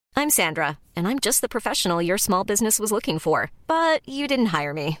I'm Sandra, and I'm just the professional your small business was looking for. But you didn't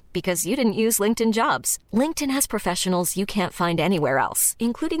hire me because you didn't use LinkedIn Jobs. LinkedIn has professionals you can't find anywhere else,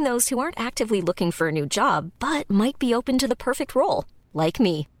 including those who aren't actively looking for a new job, but might be open to the perfect role, like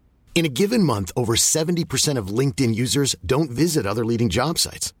me. In a given month, over 70% of LinkedIn users don't visit other leading job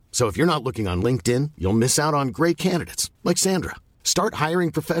sites. So if you're not looking on LinkedIn, you'll miss out on great candidates like Sandra. Start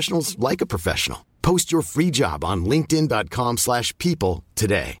hiring professionals like a professional. Post your free job on linkedin.com/people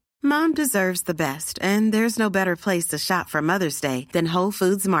today. Mom deserves the best, and there's no better place to shop for Mother's Day than Whole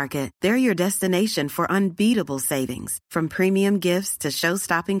Foods Market. They're your destination for unbeatable savings, from premium gifts to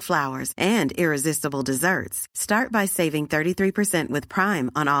show-stopping flowers and irresistible desserts. Start by saving 33% with Prime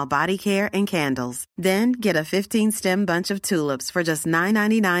on all body care and candles. Then get a 15-stem bunch of tulips for just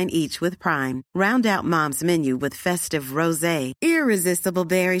 $9.99 each with Prime. Round out Mom's menu with festive rosé, irresistible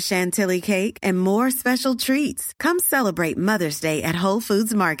berry chantilly cake, and more special treats. Come celebrate Mother's Day at Whole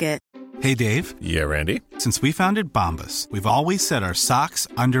Foods Market. Hey, Dave. Yeah, Randy. Since we founded Bombas, we've always said our socks,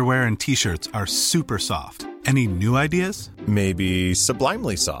 underwear, and T-shirts are super soft. Any new ideas? Maybe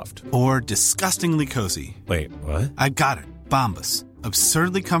sublimely soft. Or disgustingly cozy. Wait, what? I got it. Bombas.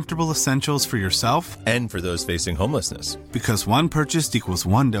 Absurdly comfortable essentials for yourself and for those facing homelessness. Because one purchased equals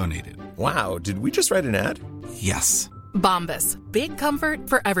one donated. Wow, did we just write an ad? Yes. Bombas. Big comfort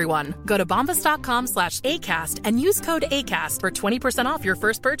for everyone. Go to bombas.com/ACAST and use code ACAST for 20% off your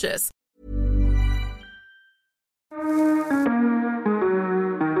first purchase.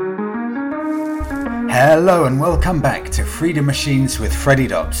 Hello and welcome back to Freedom Machines with Freddie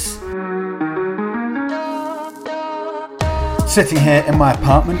Dobbs. Sitting here in my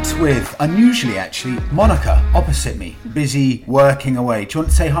apartment with, unusually actually, Monica opposite me, busy working away. Do you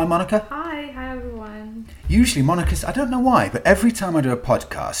want to say hi, Monica? Hi everyone. Usually Monica's, I don't know why, but every time I do a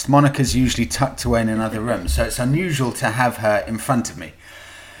podcast, Monica's usually tucked away in another room, so it's unusual to have her in front of me.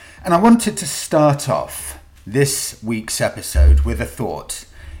 And I wanted to start off this week's episode with a thought.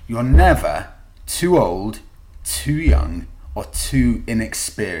 You're never too old, too young, or too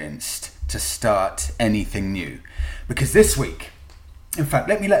inexperienced to start anything new. Because this week, in fact,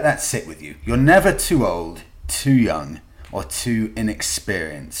 let that sit with you. You're never too old, too young, or too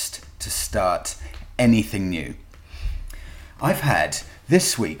inexperienced to start anything new. I've had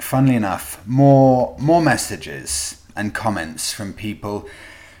this week, funnily enough, more messages and comments from people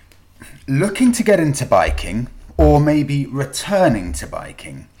looking to get into biking or maybe returning to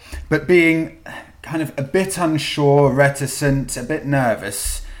biking, but being kind of a bit unsure, reticent, a bit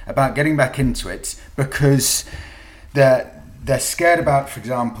nervous about getting back into it because they're scared about, for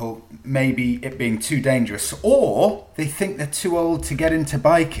example, maybe it being too dangerous, or they think they're too old to get into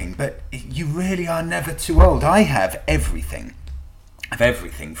biking. But you really are never too old. I have everything.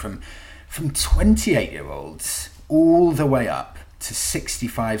 From 28-year-olds all the way up to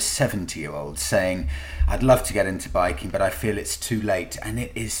 65, 70-year-olds saying, I'd love to get into biking, but I feel it's too late. And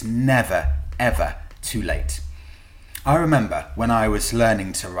it is never, ever too late. I remember when I was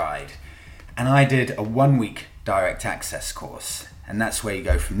learning to ride, and I did a 1-week direct access course. And that's where you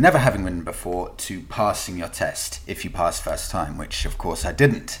go from never having ridden before to passing your test if you pass first time, which of course I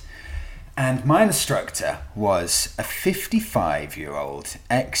didn't. And my instructor was a 55-year-old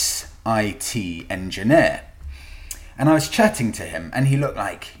ex-IT engineer. And I was chatting to him, and he looked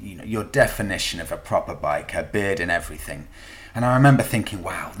like, your definition of a proper biker, beard and everything. And I remember thinking,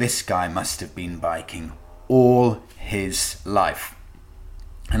 wow, this guy must have been biking all his life.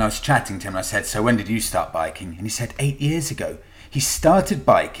 And I was chatting to him, and I said, so when did you start biking? And he said, 8 years ago. He started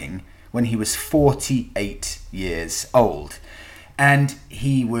biking when he was 48 years old. And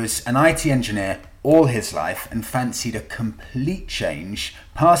he was an IT engineer all his life and fancied a complete change,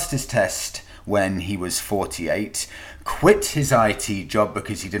 passed his test when he was 48, quit his IT job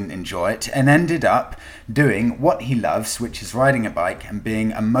because he didn't enjoy it, and ended up doing what he loves, which is riding a bike and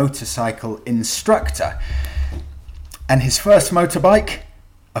being a motorcycle instructor. And his first motorbike,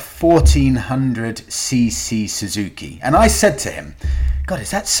 a 1400cc Suzuki. And I said to him, God,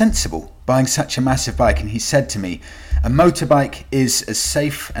 is that sensible, buying such a massive bike? And he said to me, a motorbike is as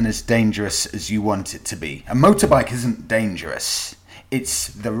safe and as dangerous as you want it to be. A motorbike isn't dangerous. It's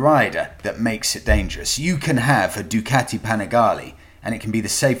the rider that makes it dangerous. You can have a Ducati Panigale and it can be the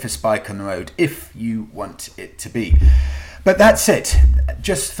safest bike on the road if you want it to be. But that's it.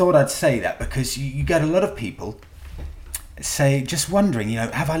 Just thought I'd say that because you get a lot of people say, just wondering,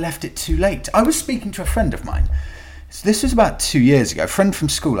 have I left it too late? I was speaking to a friend of mine. So this was about 2 years ago, a friend from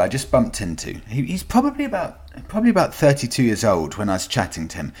school I just bumped into. He's probably about 32 years old when I was chatting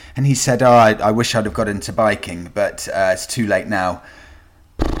to him. And he said, I wish I'd have got into biking, but it's too late now.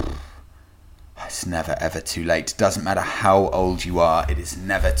 it's never ever too late. Doesn't matter how old you are, it is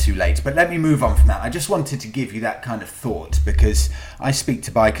never too late. But let me move on from that. I just wanted to give you that kind of thought because I speak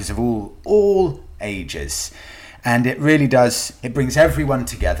to bikers of all ages, and it really does, it brings everyone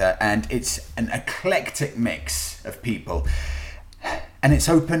together, and it's an eclectic mix of people. And it's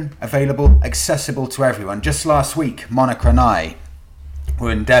open, available, accessible to everyone. Just last week, Monica and I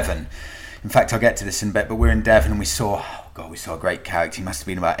were in Devon. In fact, I'll get to this in a bit, but we're in Devon and we saw a great character. He must have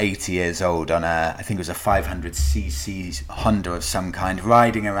been about 80 years old on I think it was a 500cc Honda of some kind,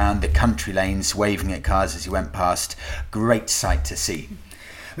 riding around the country lanes, waving at cars as he went past. Great sight to see.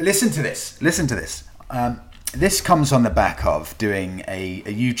 But listen to this. This comes on the back of doing a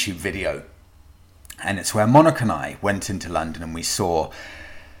YouTube video. And it's where Monica and I went into London and we saw,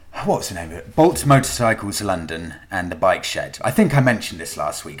 what's the name of it? Bolt Motorcycles London and the Bike Shed. I think I mentioned this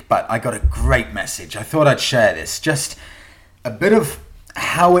last week, but I got a great message. I thought I'd share this. Just a bit of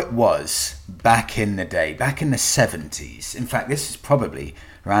how it was back in the day, back in the 70s. In fact, this is probably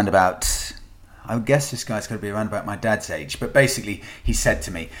around about, I guess this guy's going to be around about my dad's age. But basically, he said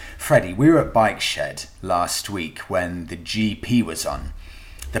to me, Freddie, we were at Bike Shed last week when the GP was on.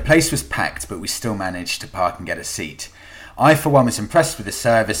 The place was packed, but we still managed to park and get a seat. I, for one, was impressed with the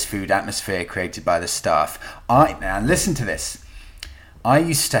service, food, atmosphere created by the staff. Now listen to this. I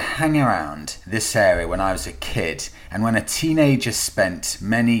used to hang around this area when I was a kid, and when as a teenager spent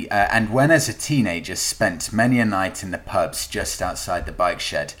many a night in the pubs just outside the Bike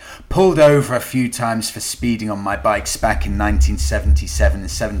Shed. Pulled over a few times for speeding on my bikes back in 1977 and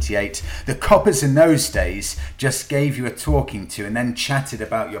 78. The coppers in those days just gave you a talking to and then chatted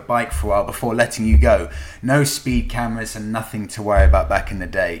about your bike for a while before letting you go. No speed cameras and nothing to worry about back in the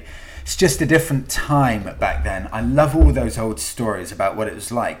day. It's just a different time back then. I love all those old stories about what it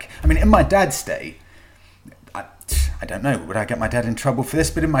was like. I mean, in my dad's day, I don't know, would I get my dad in trouble for this?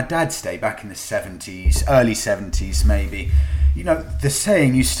 But in my dad's day, back in the 70s, early 70s maybe, the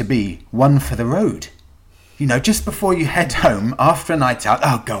saying used to be, one for the road. Just before you head home, after a night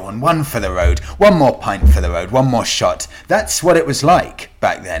out, go on, one for the road, one more pint for the road, one more shot. That's what it was like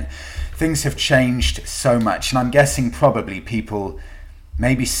back then. Things have changed so much, and I'm guessing probably people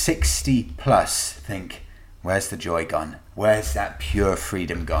maybe 60 plus think, where's the joy gone? Where's that pure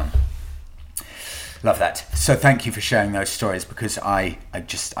freedom gone? Love that. So thank you for sharing those stories, because I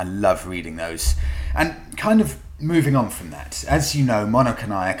love reading those. And kind of moving on from that, as you know, Monica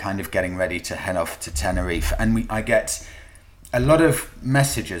and I are kind of getting ready to head off to Tenerife, and I get a lot of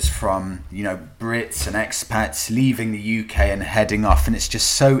messages from, Brits and expats leaving the UK and heading off, and it's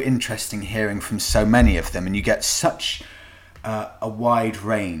just so interesting hearing from so many of them, and you get such a wide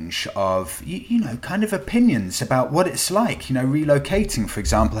range of, kind of opinions about what it's like, relocating, for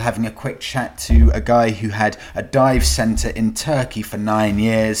example, having a quick chat to a guy who had a dive centre in Turkey for 9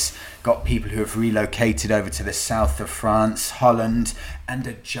 years, got people who have relocated over to the south of France, Holland, and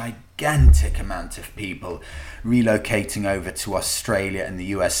a gigantic amount of people relocating over to Australia and the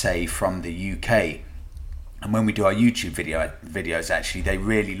USA from the UK. And when we do our YouTube videos, actually, they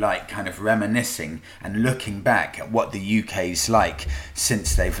really like kind of reminiscing and looking back at what the UK's like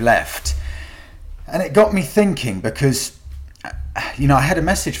since they've left. And it got me thinking, because, I had a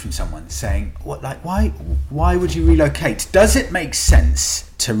message from someone saying, why would you relocate? Does it make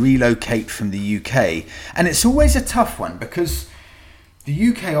sense to relocate from the UK? And it's always a tough one, because the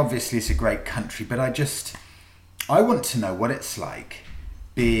UK obviously is a great country, but I want to know what it's like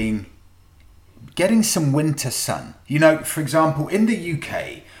getting some winter sun. For example, in the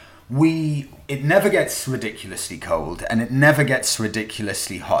UK, it never gets ridiculously cold and it never gets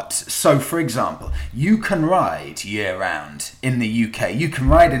ridiculously hot. So, for example, you can ride year round in the UK. You can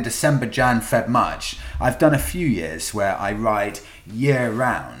ride in December, Jan, Feb, March. I've done a few years where I ride year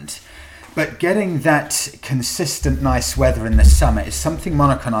round. But getting that consistent nice weather in the summer is something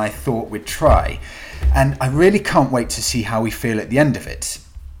Monica and I thought we'd try. And I really can't wait to see how we feel at the end of it.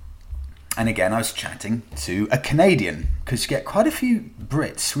 And again, I was chatting to a Canadian, because you get quite a few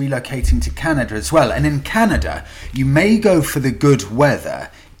Brits relocating to Canada as well. And in Canada, you may go for the good weather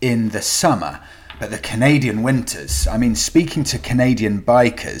in the summer, but the Canadian winters, speaking to Canadian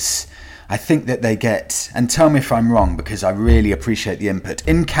bikers, I think that they get, and tell me if I'm wrong, because I really appreciate the input.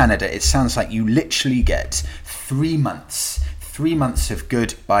 In Canada, it sounds like you literally get 3 months of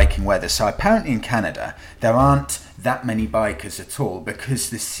good biking weather. So apparently in Canada, there aren't that many bikers at all,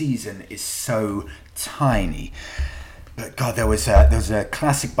 because the season is so tiny. But God, there was a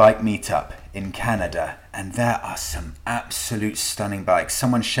classic bike meetup in Canada, and there are some absolute stunning bikes.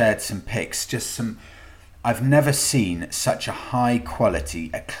 Someone shared some pics, I've never seen such a high quality,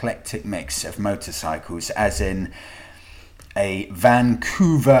 eclectic mix of motorcycles, as in a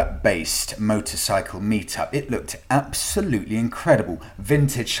Vancouver-based motorcycle meetup. It looked absolutely incredible.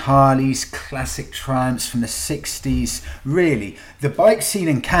 Vintage Harleys, classic Triumphs from the 60s. Really, the bike scene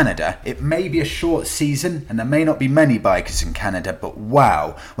in Canada, it may be a short season and there may not be many bikers in Canada, but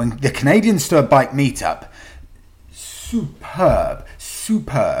wow, when the Canadians do a bike meetup,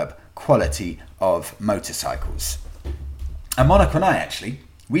 superb quality of motorcycles. And Monica and I actually,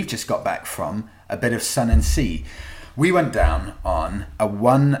 we've just got back from a bit of sun and sea. We went down on a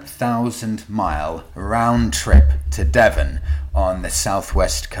 1,000-mile round trip to Devon on the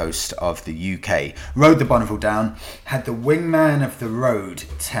southwest coast of the UK. Rode the Bonneville down, had the Wingman of the Road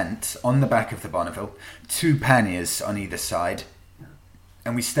tent on the back of the Bonneville, 2 panniers on either side,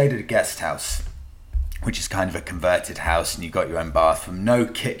 and we stayed at a guest house, which is kind of a converted house, and you got your own bathroom, no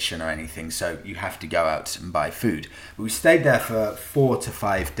kitchen or anything, so you have to go out and buy food. But we stayed there for 4 to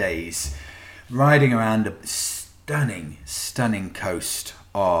 5 days, riding around a stunning coast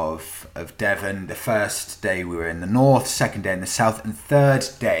of Devon. The first day we were in the north, second day in the south, and the third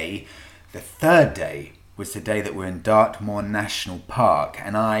day was the day that we were in Dartmoor National Park,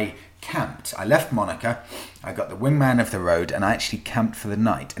 and I camped. I left Monica, I got the Wingman of the Road, and I actually camped for the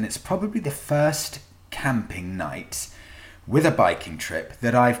night. And it's probably the first camping night with a biking trip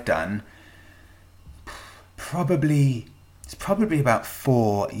that I've done it's probably about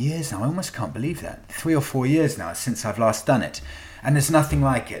 4 years now. I almost can't believe that. 3 or 4 years now since I've last done it. And there's nothing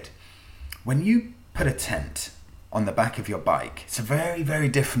like it. When you put a tent on the back of your bike, it's a very, very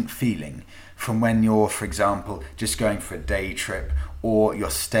different feeling from when you're, for example, just going for a day trip, or you're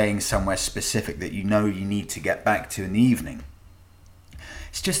staying somewhere specific that you know you need to get back to in the evening.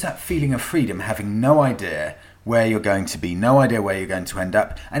 It's just that feeling of freedom, having no idea where you're going to be, no idea where you're going to end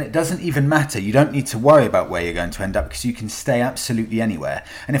up, and it doesn't even matter. You don't need to worry about where you're going to end up because you can stay absolutely anywhere.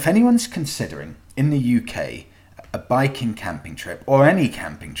 And if anyone's considering in the UK a biking camping trip or any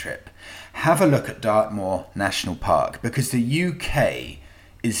camping trip, have a look at Dartmoor National Park, because the UK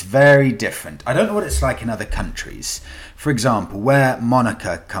is very different. I don't know what it's like in other countries. For example, where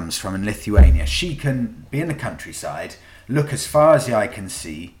Monica comes from in Lithuania, she can be in the countryside, look as far as the eye can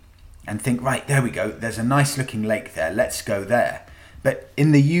see, and think, right, there we go, there's a nice looking lake there, let's go there. But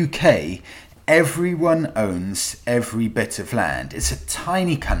in the UK, everyone owns every bit of land. It's a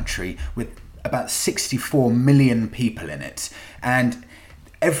tiny country with about 64 million people in it, and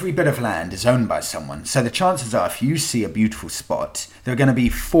every bit of land is owned by someone. So the chances are, if you see a beautiful spot, there are going to be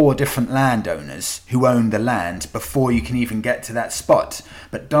 4 different landowners who own the land before you can even get to that spot.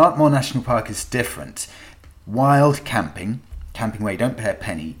 But Dartmoor National Park is different. Wild camping where you don't pay a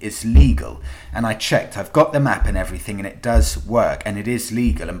penny, is legal. And I checked, I've got the map and everything, and it does work, and it is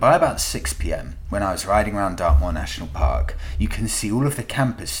legal. And by about 6 p.m, when I was riding around Dartmoor National Park, you can see all of the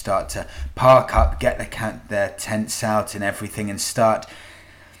campers start to park up, get their tents out and everything, and start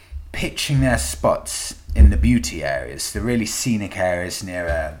pitching their spots in the beauty areas, the really scenic areas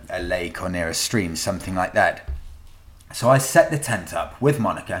near a lake or near a stream, something like that. So I set the tent up with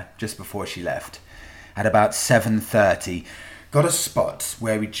Monica just before she left at about 7:30. Got a spot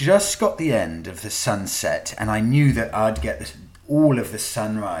where we just got the end of the sunset, and I knew that I'd get all of the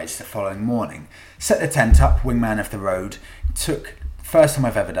sunrise the following morning. Set the tent up, Wingman of the Road. Took, first time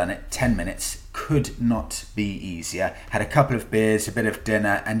I've ever done it, 10 minutes. Could not be easier. Had a couple of beers, a bit of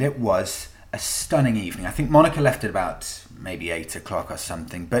dinner, and it was a stunning evening. I think Monica left at about maybe 8 o'clock or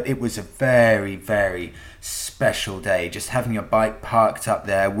something, but it was a very, very special day. Just having your bike parked up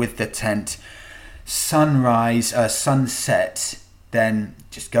there with the tent, sunset, then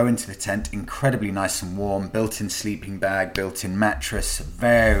just go into the tent, incredibly nice and warm, built-in sleeping bag, built-in mattress,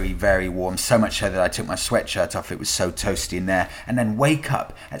 very, very warm, so much so that I took my sweatshirt off, it was so toasty in there, and then wake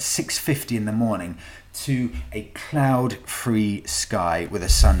up at 6:50 in the morning to a cloud-free sky with a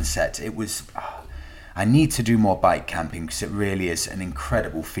sunset. It was... I need to do more bike camping because it really is an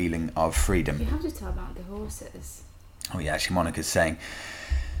incredible feeling of freedom. You have to tell about the horses. Oh yeah, actually Monica's saying...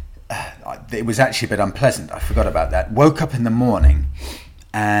 it was actually a bit unpleasant. I forgot about that. Woke up in the morning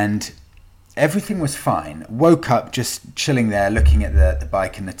and everything was fine. Woke up just chilling there, looking at the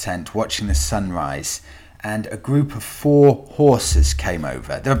bike in the tent, watching the sunrise, and a group of 4 horses came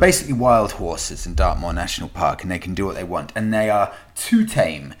over. They're basically wild horses in Dartmoor National Park, and they can do what they want, and they are too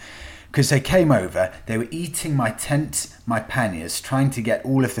tame. Because they came over, they were eating my tent, my panniers, trying to get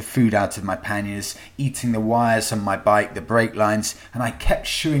all of the food out of my panniers, eating the wires on my bike, the brake lines, and I kept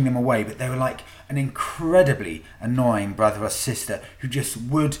shooing them away, but they were like an incredibly annoying brother or sister who just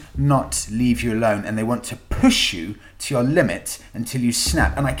would not leave you alone, and they want to push you to your limit until you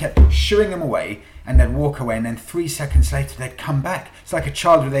snap. And I kept shooing them away, and they'd walk away, and then 3 seconds later they'd come back. It's like a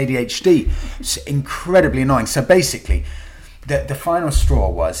child with ADHD. It's incredibly annoying. So basically, the final straw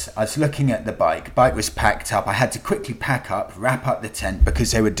was, I was looking at the bike was packed up. I had to quickly pack up, wrap up the tent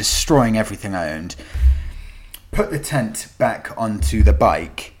because they were destroying everything I owned. Put the tent back onto the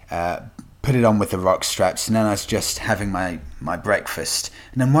bike, put it on with the rock straps, and then I was just having my breakfast.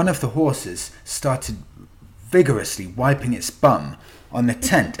 And then one of the horses started vigorously wiping its bum on the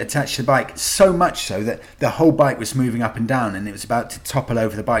tent attached to the bike, so much so that the whole bike was moving up and down and it was about to topple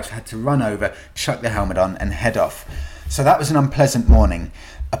over the bike. So I had to run over, chuck the helmet on and head off. So that was an unpleasant morning,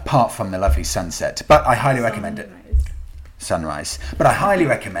 apart from the lovely sunset. But I highly recommend it. Sunrise. But I highly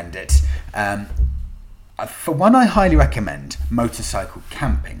recommend it. For one, I highly recommend motorcycle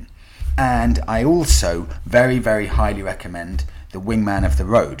camping. And I also very, very highly recommend the Wingman of the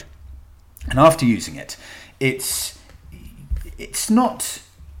Road. And after using it, it's not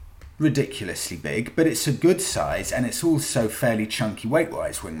ridiculously big, but it's a good size, and it's also fairly chunky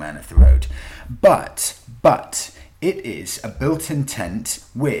weight-wise, Wingman of the Road. But it is a built-in tent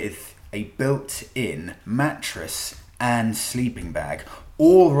with a built-in mattress and sleeping bag,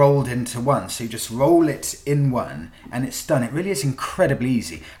 all rolled into one. So you just roll it in one and it's done. It really is incredibly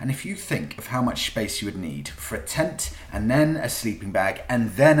easy. And if you think of how much space you would need for a tent and then a sleeping bag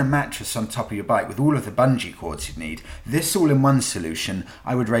and then a mattress on top of your bike with all of the bungee cords you'd need, this all-in-one solution,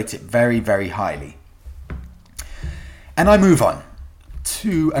 I would rate it very, very highly. And I move on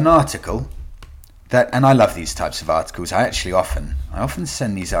to an article and I love these types of articles. I often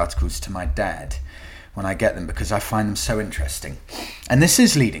send these articles to my dad when I get them because I find them so interesting. And this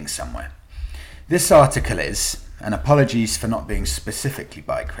is leading somewhere. This article is, and apologies for not being specifically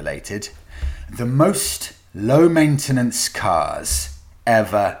bike related, the most low maintenance cars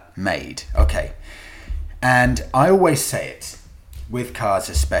ever made. Okay. And I always say it, with cars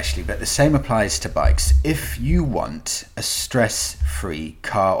especially, but the same applies to bikes. If you want a stress-free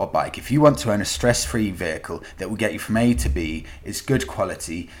car or bike, if you want to own a stress-free vehicle that will get you from A to B, is good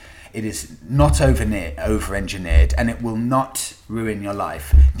quality, it is not over-engineered, and it will not ruin your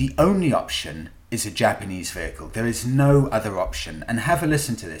life, the only option is a Japanese vehicle. There is no other option. And have a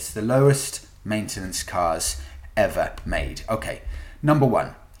listen to this. The lowest maintenance cars ever made. Okay, number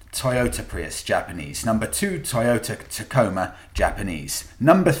 1, Toyota Prius, Japanese. Number 2, Toyota Tacoma, Japanese.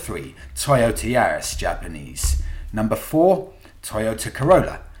 Number 3, Toyota Yaris, Japanese. Number 4, Toyota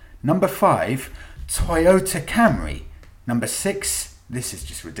Corolla. Number 5, Toyota Camry. Number 6, this is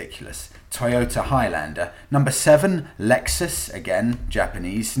just ridiculous, Toyota Highlander. Number 7, Lexus, again,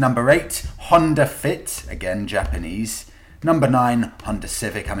 Japanese. Number 8, Honda Fit, again, Japanese. Number 9, Honda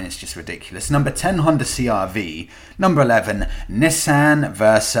Civic, I mean, it's just ridiculous. Number 10, Honda CR-V. Number 11, Nissan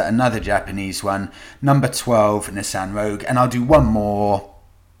Versa, another Japanese one. Number 12, Nissan Rogue. And I'll do one more,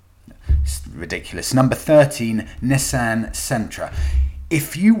 it's ridiculous. Number 13, Nissan Sentra.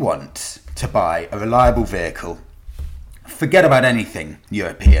 If you want to buy a reliable vehicle, forget about anything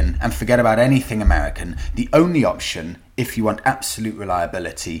European and forget about anything American. The only option, if you want absolute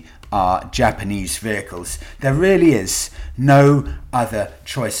reliability, are Japanese vehicles. There really is no other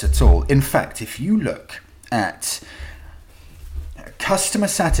choice at all. In fact, if you look at customer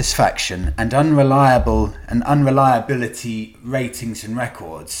satisfaction and unreliability ratings and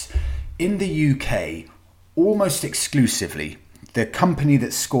records, in the UK, almost exclusively, the company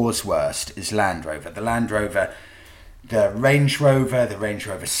that scores worst is Land Rover. The Range Rover, the Range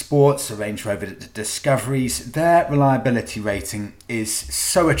Rover Sports, the Range Rover Discoveries, their reliability rating is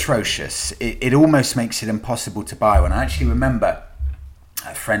so atrocious, it almost makes it impossible to buy one. I actually remember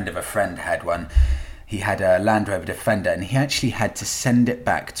a friend of a friend had one. He had a Land Rover Defender and he actually had to send it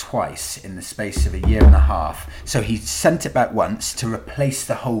back twice in the space of a year and a half. So he sent it back once to replace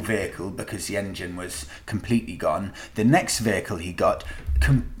the whole vehicle because the engine was completely gone. The next vehicle he got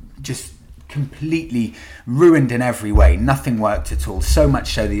just completely ruined in every way. Nothing worked at all. So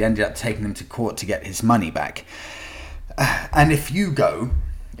much so that he ended up taking them to court to get his money back. And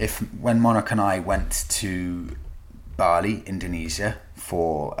when Monarch and I went to Bali, Indonesia,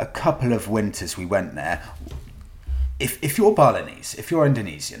 for a couple of winters we went there. If you're Balinese, if you're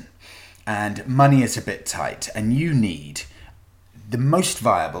Indonesian, and money is a bit tight, and you need the most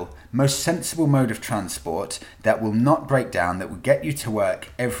viable, most sensible mode of transport that will not break down, that will get you to work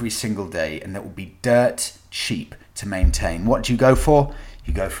every single day, and that will be dirt cheap to maintain, what do you go for?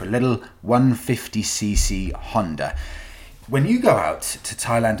 You go for a little 150cc Honda. When you go out to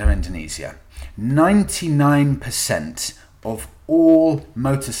Thailand or Indonesia, 99% of all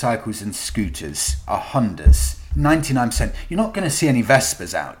motorcycles and scooters are Hondas. 99%. You're not going to see any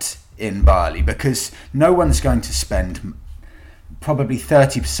Vespas out in Bali because no one's going to spend probably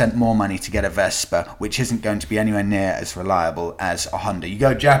 30% more money to get a Vespa, which isn't going to be anywhere near as reliable as a Honda. You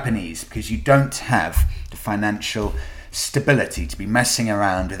go Japanese because you don't have the financial stability to be messing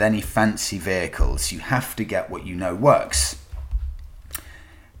around with any fancy vehicles. You have to get what you know works.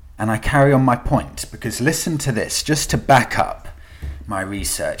 And I carry on my point, because listen to this, just to back up my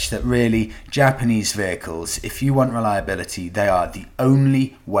research, that really Japanese vehicles, if you want reliability, they are the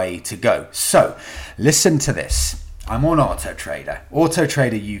only way to go. So listen to this. I'm on Auto Trader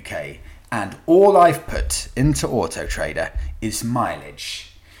UK, and all I've put into Auto Trader is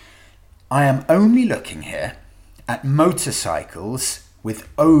mileage. I am only looking here at motorcycles with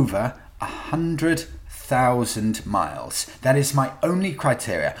over 100,000 miles. That is my only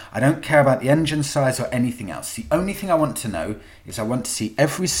criteria. I don't care about the engine size or anything else. The only thing I want to know is I want to see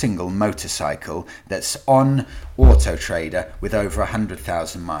every single motorcycle that's on Auto Trader with over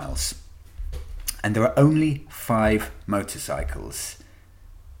 100,000 miles. And there are only 5 motorcycles.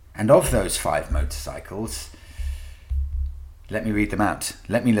 And of those 5 motorcycles, let me read them out.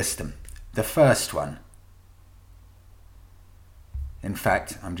 Let me list them. The first one, in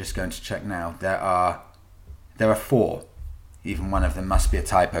fact, I'm just going to check now. There are 4. Even one of them must be a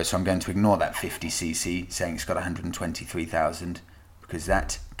typo, so I'm going to ignore that 50cc saying it's got 123,000, because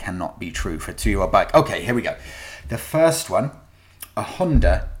that cannot be true for a 2-year-old bike. Okay, here we go. The first one, a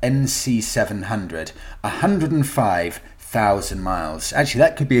Honda NC700, 105,000 miles. Actually,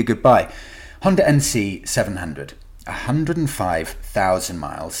 that could be a good buy. Honda NC700, 105,000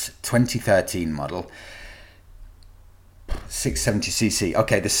 miles, 2013 model, 670cc.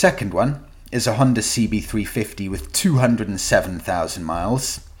 Okay, the second one is a Honda CB350 with 207,000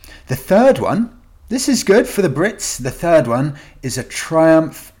 miles. The third one, this is good for the Brits. The third one is a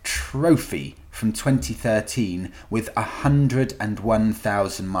Triumph Trophy from 2013 with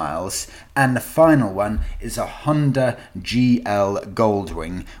 101,000 miles. And the final one is a Honda GL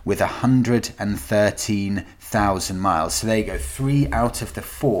Goldwing with 113,000 miles. So there you go, 3 out of the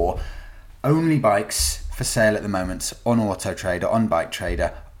 4 only bikes for sale at the moment on Auto Trader, on Bike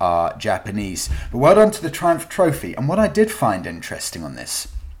Trader, are Japanese. But well done to the Triumph Trophy. And what I did find interesting on this,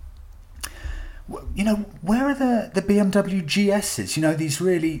 you know, where are the BMW GSs? You know, these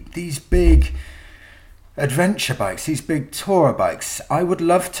big adventure bikes, these big tourer bikes. I would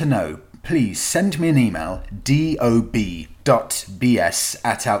love to know. Please send me an email,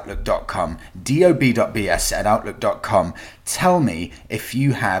 dob.bs@outlook.com, dob.bs@outlook.com. Tell me if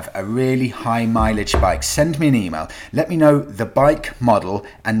you have a really high mileage bike. Send me an email. Let me know the bike model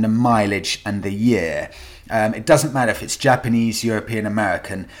and the mileage and the year. It doesn't matter if it's Japanese, European,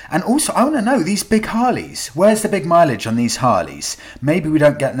 American. And also, I want to know these big Harleys. Where's the big mileage on these Harleys? Maybe we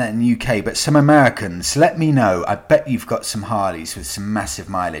don't get that in the UK, but some Americans, let me know. I bet you've got some Harleys with some massive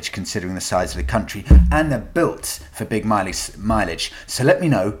mileage, considering the size of the country. And they're built for big mileage. So let me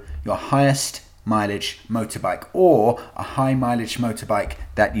know your highest mileage motorbike, or a high mileage motorbike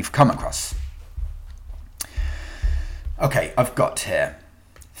that you've come across. Okay, I've got here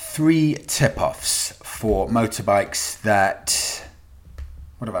 3 tip-offs for motorbikes that,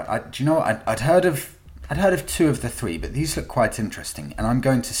 do you know what? I'd heard of 2 of the 3, but these look quite interesting. And I'm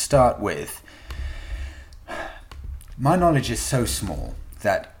going to start with, my knowledge is so small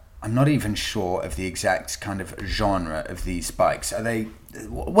that I'm not even sure of the exact kind of genre of these bikes.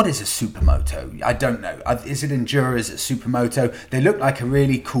 What is a supermoto? I don't know. Is it enduro? Is it supermoto? They look like a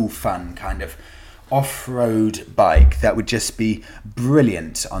really cool, fun kind of off-road bike that would just be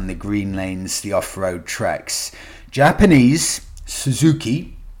brilliant on the green lanes, the off-road treks. Japanese,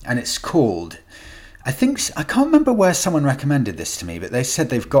 Suzuki, and it's called, I can't remember where someone recommended this to me, but they said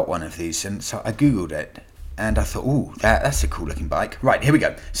they've got one of these, and so I googled it and I thought, ooh, that's a cool looking bike. Right, here we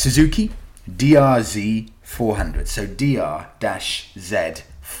go. Suzuki DRZ 400, so DR-Z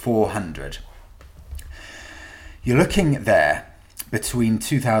 400. You're looking there between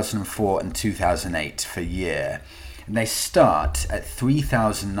 2004 and 2008 for year. And they start at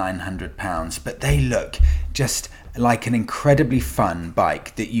 £3,900, but they look just like an incredibly fun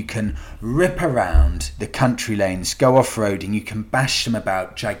bike that you can rip around the country lanes, go off-roading, you can bash them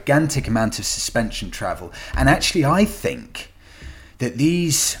about, gigantic amount of suspension travel. And actually I think that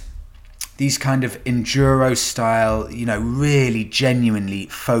these kind of enduro style, you know, really genuinely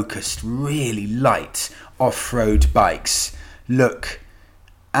focused, really light off-road bikes look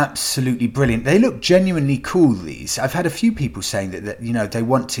absolutely brilliant. They look genuinely cool, these. I've had a few people saying that you know, they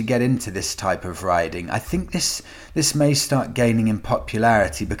want to get into this type of riding. I think this may start gaining in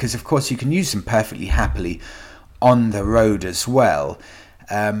popularity because, of course, you can use them perfectly happily on the road as well.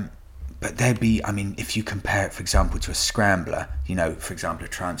 But there'd be, I mean, if you compare it, for example, to a scrambler, you know, for example, a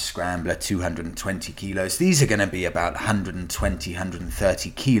Trans Scrambler, 220 kilos, these are going to be about 120, 130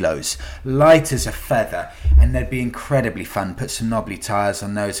 kilos, light as a feather, and they'd be incredibly fun. Put some knobbly tyres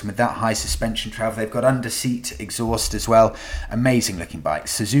on those, and with that high suspension travel, they've got under-seat exhaust as well. Amazing looking bike.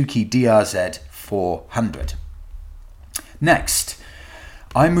 Suzuki DRZ 400. Next,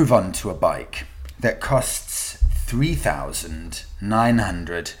 I move on to a bike that costs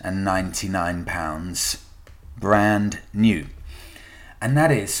 £3,999, brand new. And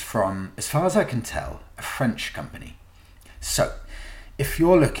that is from, as far as I can tell, a French company. So, if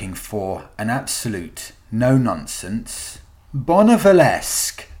you're looking for an absolute no-nonsense,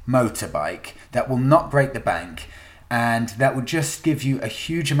 Bonnevalesque motorbike that will not break the bank and that will just give you a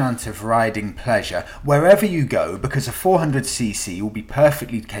huge amount of riding pleasure wherever you go, because a 400cc will be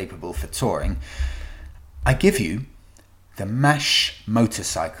perfectly capable for touring, I give you the MASH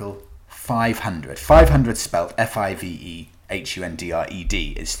Motorcycle 500. 500 spelt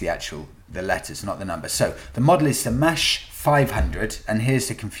FIVEHUNDRED is the letters, not the number. So the model is the MASH 500, and here's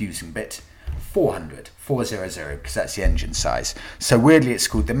the confusing bit, 400, 400, because that's the engine size. So weirdly it's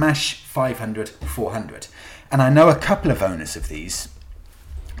called the MASH 500 400. And I know a couple of owners of these.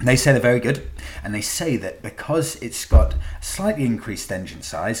 They say they're very good, and they say that because it's got slightly increased engine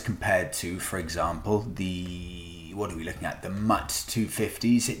size compared to, for example, what are we looking at? The Mutt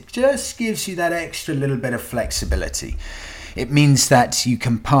 250s, it just gives you that extra little bit of flexibility. It means that you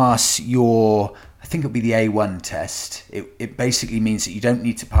can pass your, I think it'll be the A1 test. It basically means that you don't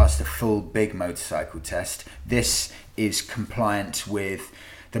need to pass the full big motorcycle test. This is compliant with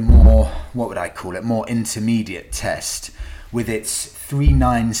the more, what would I call it, more intermediate test, with its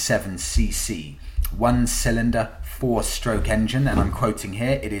 397cc, 1-cylinder, 4-stroke engine, and I'm quoting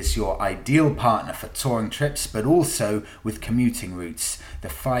here, it is your ideal partner for touring trips, but also with commuting routes. The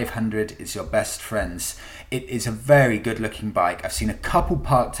 500 is your best friends. It is a very good looking bike. I've seen a couple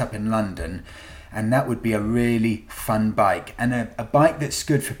parked up in London, and that would be a really fun bike, and a bike that's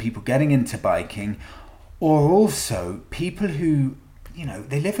good for people getting into biking, or also people who, you know,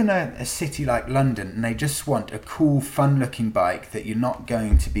 they live in a city like London and they just want a cool, fun-looking bike that you're not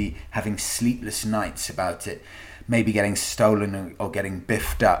going to be having sleepless nights about it, maybe getting stolen or getting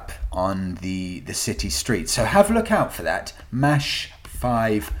biffed up on the city streets. So have a look out for that, MASH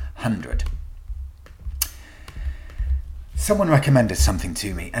 500. Someone recommended something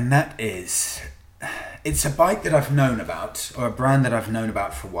to me, and that is, it's a bike that I've known about, or a brand that I've known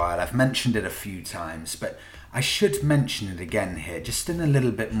about for a while. I've mentioned it a few times, but I should mention it again here, just in a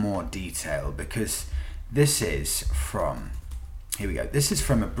little bit more detail, because this is from, here we go, this is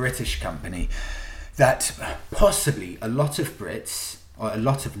from a British company that possibly a lot of Brits, or a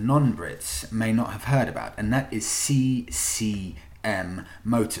lot of non-Brits, may not have heard about, and that is CCM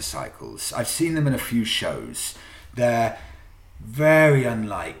Motorcycles. I've seen them in a few shows. They're very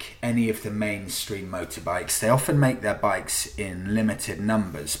unlike any of the mainstream motorbikes. They often make their bikes in limited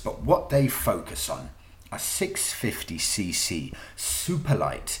numbers, but what they focus on, a 650cc super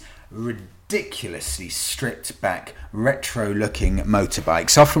light, ridiculously stripped back, retro looking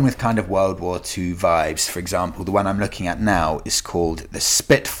motorbikes, often with kind of World War II vibes. For example, the one I'm looking at now is called the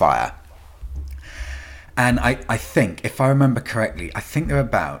Spitfire. And I think, if I remember correctly, I think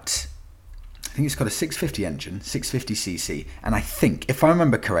it's got a 650 engine, 650cc, and I think, if I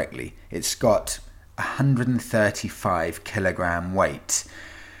remember correctly, it's got 135 kilogram weight.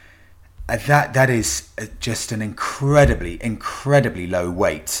 That is just an incredibly low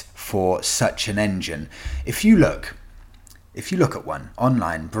weight for such an engine. If you look at one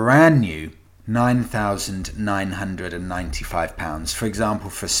online, brand new, £9,995, for example,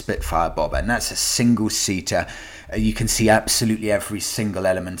 for a Spitfire bobber, and that's a single seater. You can see absolutely every single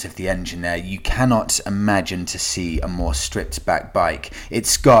element of the engine there. You cannot imagine to see a more stripped back bike.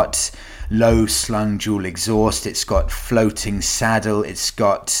 It's got low slung dual exhaust, it's got floating saddle, it's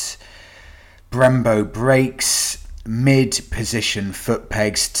got Brembo brakes, mid-position foot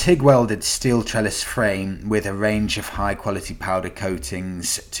pegs, TIG-welded steel trellis frame with a range of high-quality powder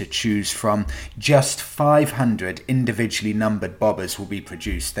coatings to choose from. Just 500 individually numbered bobbers will be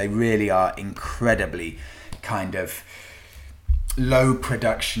produced. They really are incredibly kind of low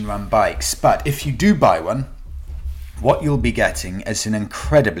production run bikes. But if you do buy one, what you'll be getting is an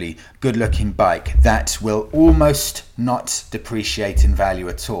incredibly good-looking bike that will almost not depreciate in value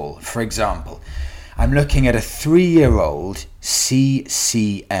at all. For example, I'm looking at a 3-year-old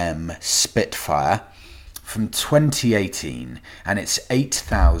CCM Spitfire from 2018, and it's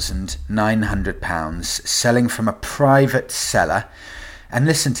 £8,900, selling from a private seller. And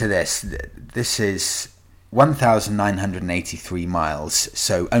listen to this. This is 1,983 miles,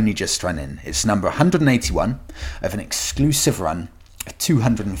 so only just run in. It's number 181 of an exclusive run of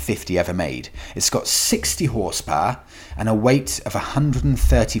 250 ever made. It's got 60 horsepower and a weight of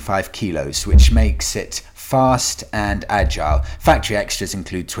 135 kilos, which makes it fast and agile. Factory extras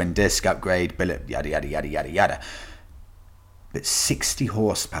include twin disc upgrade, billet, yada yada yada yada yada. But 60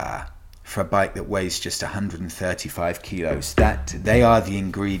 horsepower for a bike that weighs just 135 kilos, that they are the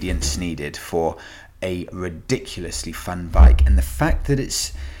ingredients needed for a ridiculously fun bike. And the fact that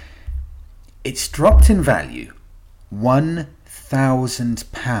it's dropped in value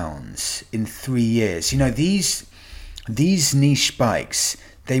 £1,000 in 3 years. You know, these niche bikes,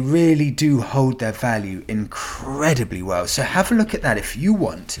 they really do hold their value incredibly well. So have a look at that. If you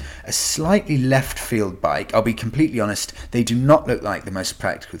want a slightly left field bike, I'll be completely honest, they do not look like the most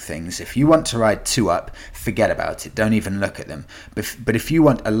practical things. If you want to ride 2-up, forget about it. Don't even look at them. But if you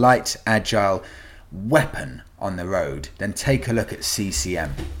want a light, agile weapon on the road, then take a look at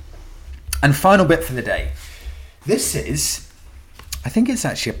CCM. And final bit for the day. This is, I think it's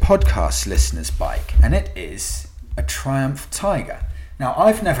actually a podcast listener's bike, and it is a Triumph Tiger. Now,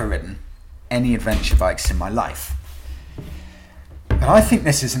 I've never ridden any adventure bikes in my life, but I think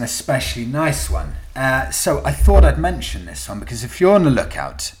this is an especially nice one. So I thought I'd mention this one, because if you're on the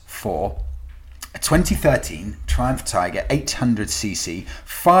lookout for a 2013 Triumph Tiger 800cc,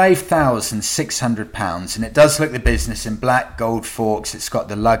 £5,600, and it does look the business in black, gold forks. It's got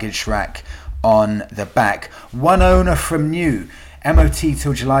the luggage rack on the back. One owner from new, MOT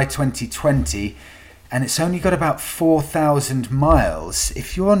till July 2020, and it's only got about 4,000 miles.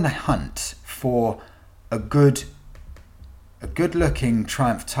 If you're on the hunt for a good looking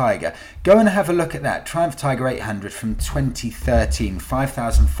Triumph Tiger, go and have a look at that. Triumph Tiger 800 from 2013,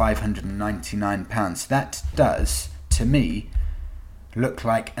 £5,599. That does, to me, look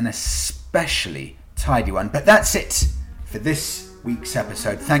like an especially tidy one. But that's it for this week's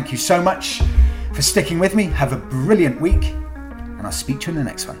episode. Thank you so much for sticking with me. Have a brilliant week, and I'll speak to you in the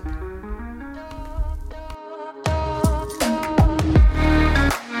next one.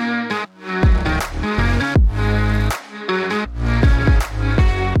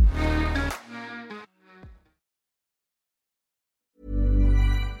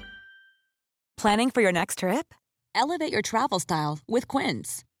 Planning for your next trip? Elevate your travel style with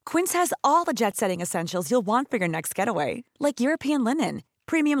Quince. Quince has all the jet-setting essentials you'll want for your next getaway, like European linen,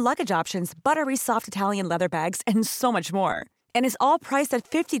 premium luggage options, buttery soft Italian leather bags, and so much more. And is all priced at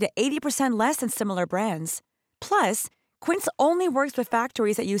 50 to 80% less than similar brands. Plus, Quince only works with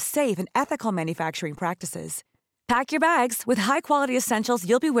factories that use safe and ethical manufacturing practices. Pack your bags with high-quality essentials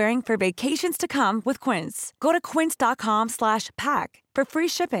you'll be wearing for vacations to come with Quince. Go to quince.com/pack for free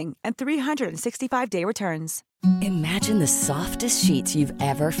shipping and 365-day returns. Imagine the softest sheets you've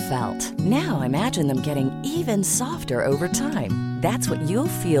ever felt. Now imagine them getting even softer over time. That's what you'll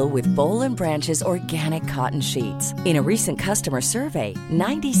feel with Boll & Branch's organic cotton sheets. In a recent customer survey,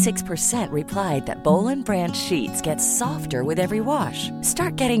 96% replied that Boll & Branch sheets get softer with every wash.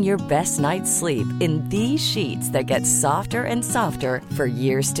 Start getting your best night's sleep in these sheets that get softer and softer for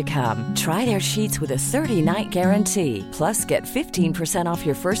years to come. Try their sheets with a 30-night guarantee. Plus, get 15% off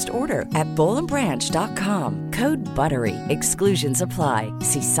your first order at bollandbranch.com. Code BUTTERY. Exclusions apply.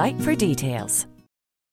 See site for details.